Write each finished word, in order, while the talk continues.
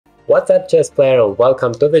What's up, chess player, and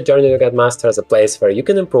welcome to the Journey to Grandmaster, the place where you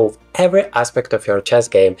can improve every aspect of your chess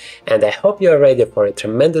game. And I hope you are ready for a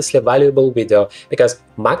tremendously valuable video, because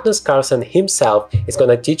Magnus Carlsen himself is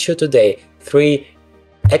gonna teach you today 3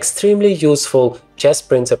 extremely useful chess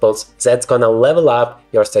principles that's gonna level up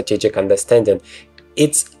your strategic understanding.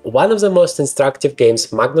 It's one of the most instructive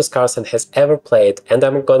games Magnus Carlsen has ever played, and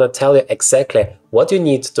I'm gonna tell you exactly what you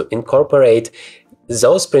need to incorporate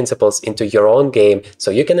those principles into your own game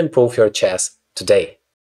so you can improve your chess today.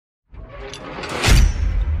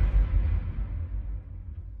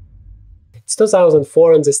 It's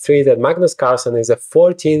 2004 on the street, and Magnus Carlsen is a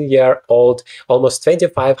 14-year-old, almost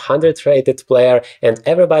 2500 rated player, and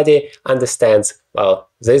everybody understands, well,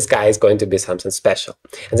 this guy is going to be something special.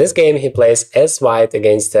 In this game he plays as white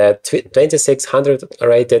against a 2600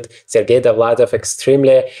 rated Sergei Dovlatov,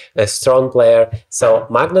 extremely strong player. So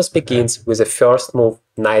Magnus begins with the first move,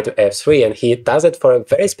 knight to f3, and he does it for a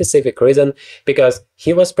very specific reason, because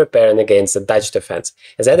he was preparing against the Dutch defense.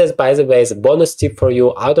 And that is, by the way, the bonus tip for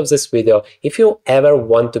you out of this video. If you ever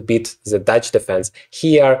want to beat the Dutch defense,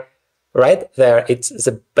 here, right there, it's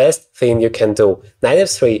the best thing you can do. Knight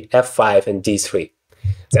f3, f5 and d3.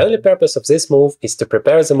 The only purpose of this move is to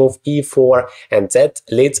prepare the move e4, and that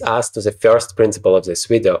leads us to the first principle of this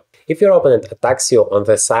video. If your opponent attacks you on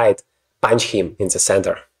the side, punch him in the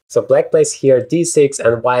center. So black plays here d6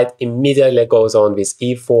 and white immediately goes on with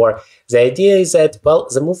e4. The idea is that, well,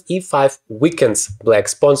 the move e5 weakens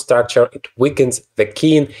black's pawn structure, it weakens the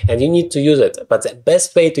king, and you need to use it. But the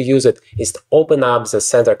best way to use it is to open up the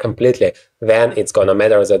center completely. Then it's gonna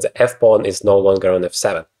matter that the f-pawn is no longer on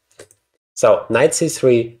f7. So knight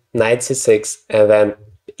c3, knight c6, and then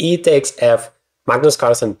e takes f. Magnus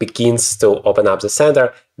Carlsen begins to open up the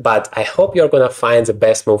center, but I hope you're gonna find the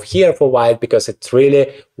best move here for white, because it's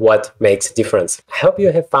really what makes a difference. I hope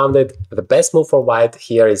you have found it. The best move for white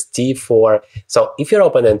here is d4. So if your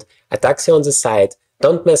opponent attacks you on the side,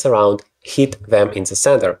 don't mess around, hit them in the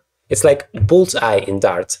center. It's like bullseye in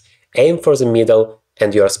darts. Aim for the middle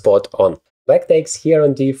and you're spot on. Black takes here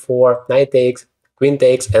on d4, knight takes, queen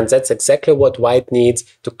takes, and that's exactly what white needs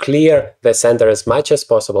to clear the center as much as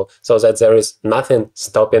possible, so that there is nothing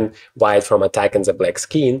stopping white from attacking the black's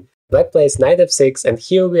king. Black plays knight f6, and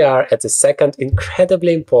here we are at the second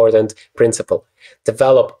incredibly important principle.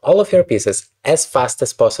 Develop all of your pieces as fast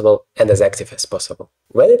as possible and as active as possible.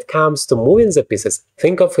 When it comes to moving the pieces,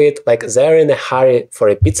 think of it like they're in a hurry for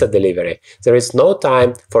a pizza delivery. There is no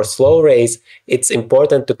time for slow race. It's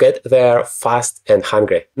important to get there fast and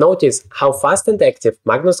hungry. Notice how fast and active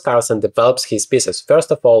Magnus Carlsen develops his pieces.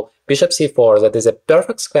 First of all, bishop c4, that is a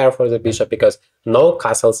perfect square for the bishop, because no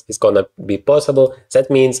castles is gonna be possible. That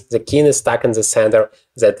means the king is stuck in the center,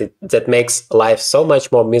 that makes life so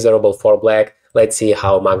much more miserable for black. Let's see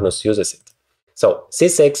how Magnus uses it. So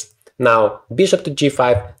c6, now bishop to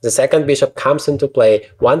g5, the second bishop comes into play.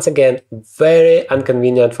 Once again, very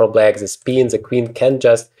inconvenient for black. The spin, the queen can't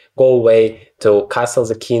just go away to castle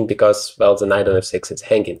the king, because, well, the knight on f6 is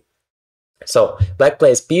hanging. So black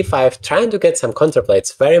plays b5, trying to get some counterplay.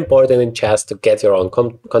 It's very important in chess to get your own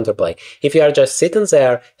counterplay. If you are just sitting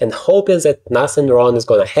there and hoping that nothing wrong is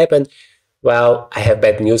gonna happen, well, I have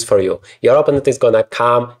bad news for you. Your opponent is gonna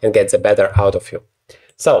come and get the better out of you.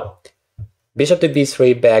 So bishop to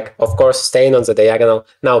b3 back, of course staying on the diagonal.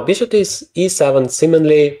 Now bishop to e7,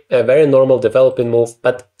 seemingly a very normal developing move,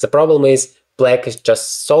 but the problem is black is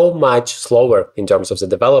just so much slower in terms of the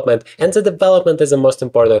development, and the development is the most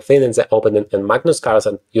important thing in the opening, and Magnus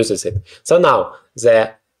Carlsen uses it. So now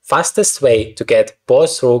the fastest way to get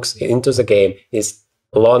both rooks into the game is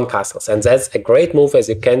long castles, and that's a great move, as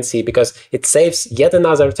you can see, because it saves yet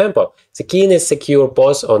another tempo. The king is secure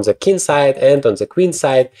both on the king side and on the queen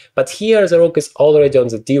side, but here the rook is already on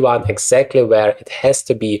the d1, exactly where it has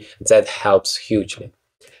to be. That helps hugely.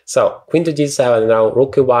 So queen to d7, now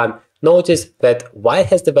rook e1. Notice that white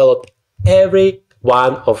has developed every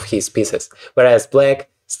one of his pieces, whereas black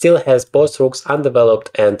still has both rooks undeveloped,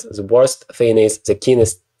 and the worst thing is the king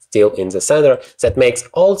is still in the center. That makes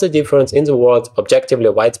all the difference in the world. Objectively,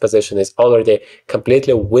 white's position is already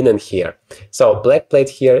completely winning here. So black played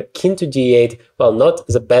here king to d8, well, not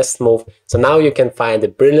the best move. So now you can find a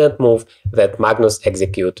brilliant move that Magnus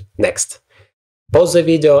execute next. Pause the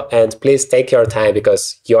video and please take your time,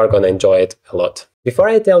 because you are gonna enjoy it a lot. Before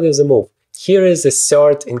I tell you the move, here is the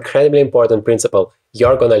third incredibly important principle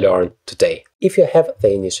you're gonna learn today. If you have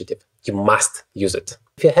the initiative, you must use it.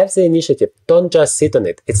 If you have the initiative, don't just sit on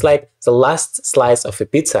it. It's like the last slice of a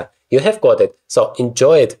pizza. You have got it, so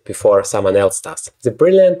enjoy it before someone else does. The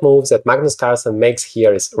brilliant move that Magnus Carlsen makes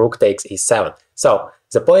here is rook takes e7. So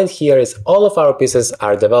The point here is all of our pieces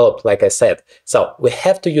are developed, like I said, so we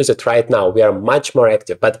have to use it right now. We are much more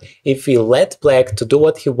active, but if we let black to do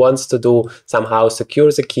what he wants to do, somehow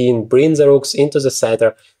secure the king, bring the rooks into the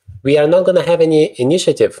center, we are not going to have any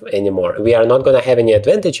initiative anymore. We are not going to have any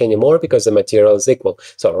advantage anymore because the material is equal.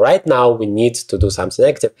 So right now we need to do something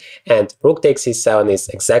active, and rook takes e7 is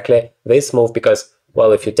exactly this move because,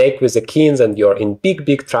 well, if you take with the kings and you're in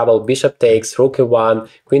big trouble, bishop takes, rook e1,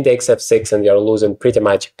 queen takes f6, and you're losing pretty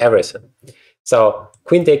much everything. So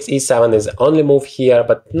queen takes e7 is the only move here,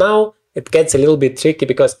 but now it gets a little bit tricky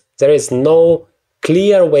because there is no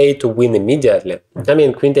clear way to win immediately. I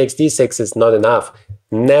mean, queen takes d6 is not enough.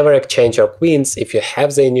 Never exchange your queens if you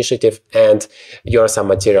have the initiative and you're some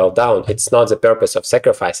material down. It's not the purpose of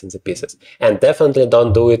sacrificing the pieces. And definitely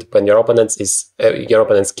don't do it when your opponent's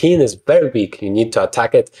king is very weak. You need to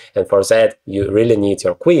attack it, and for that you really need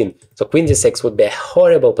your queen. So queen d6 would be a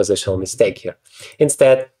horrible positional mistake here.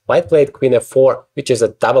 Instead, white played queen f4, which is a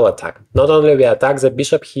double attack. Not only we attack the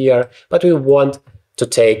bishop here, but we want to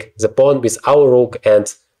take the pawn with our rook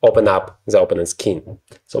and open up the opponent's king.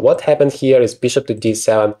 So what happened here is bishop to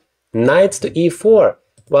d7, knight to e4.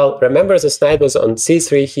 Well, remember this knight was on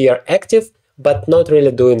c3 here, active, but not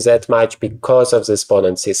really doing that much because of this pawn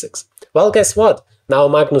on c6. Well, guess what? Now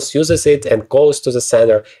Magnus uses it and goes to the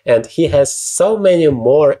center, and he has so many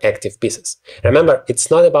more active pieces. Remember, it's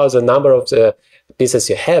not about the number of the pieces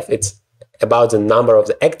you have, it's about the number of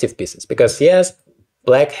the active pieces. Because yes,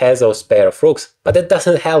 black has those pair of rooks, but it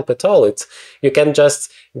doesn't help at all. You can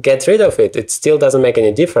just get rid of it. It still doesn't make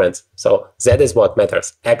any difference. So that is what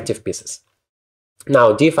matters, active pieces.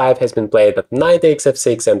 Now d5 has been played, but knight takes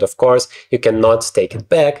f6, and of course you cannot take it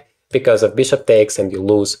back because of bishop takes and you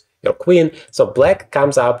lose your queen. So black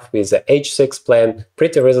comes up with the h6 plan,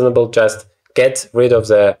 pretty reasonable, just get rid of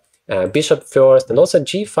the bishop first, and also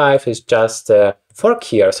g5 is just a fork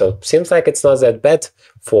here, so seems like it's not that bad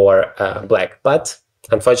for black, but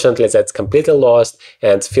unfortunately that's completely lost,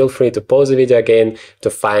 and feel free to pause the video again to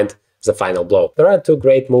find the final blow. There are two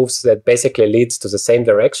great moves that basically leads to the same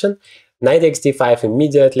direction, knight takes d5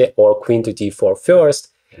 immediately or queen to d4 first.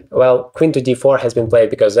 Well, queen to d4 has been played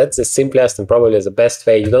because that's the simplest and probably the best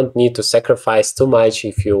way. You don't need to sacrifice too much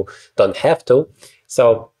if you don't have to.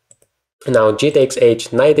 So now g takes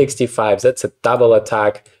h, knight takes d5, that's a double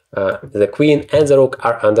attack. The queen and the rook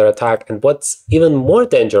are under attack, and what's even more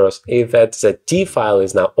dangerous is that the d file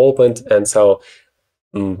is now opened, and so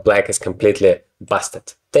black is completely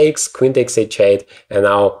busted. Takes, queen takes h8, and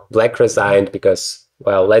now black resigned because,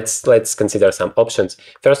 well, let's consider some options.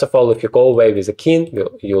 First of all, if you go away with the king,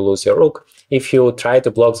 you lose your rook. If you try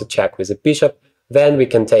to block the check with the bishop, then we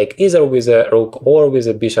can take either with a rook or with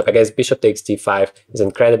a bishop. I guess bishop takes d5 is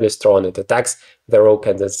incredibly strong. It attacks the rook,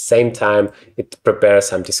 and at the same time it prepares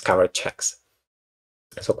some discovered checks.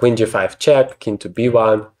 So queen g5 check, king to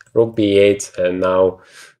b1, rook b8, and now,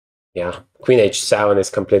 yeah, queen h7 is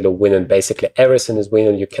completely winning. Basically everything is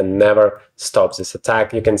winning. You can never stop this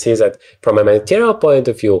attack. You can see that from a material point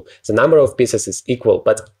of view, the number of pieces is equal,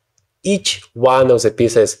 but each one of the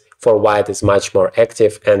pieces for white is much more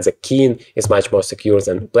active, and the king is much more secure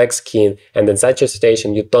than black's king, and in such a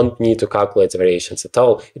situation you don't need to calculate the variations at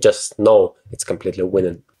all, you just know it's completely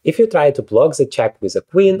winning. If you try to block the check with a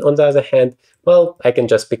queen, on the other hand, well, I can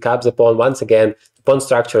just pick up the pawn once again. The pawn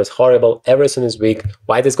structure is horrible, everything is weak,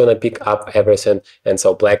 white is gonna pick up everything, and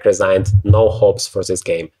so black resigned, no hopes for this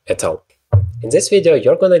game at all. In this video,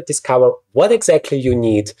 you're going to discover what exactly you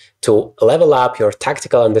need to level up your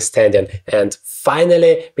tactical understanding and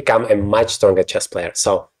finally become a much stronger chess player.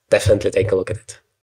 So definitely take a look at it.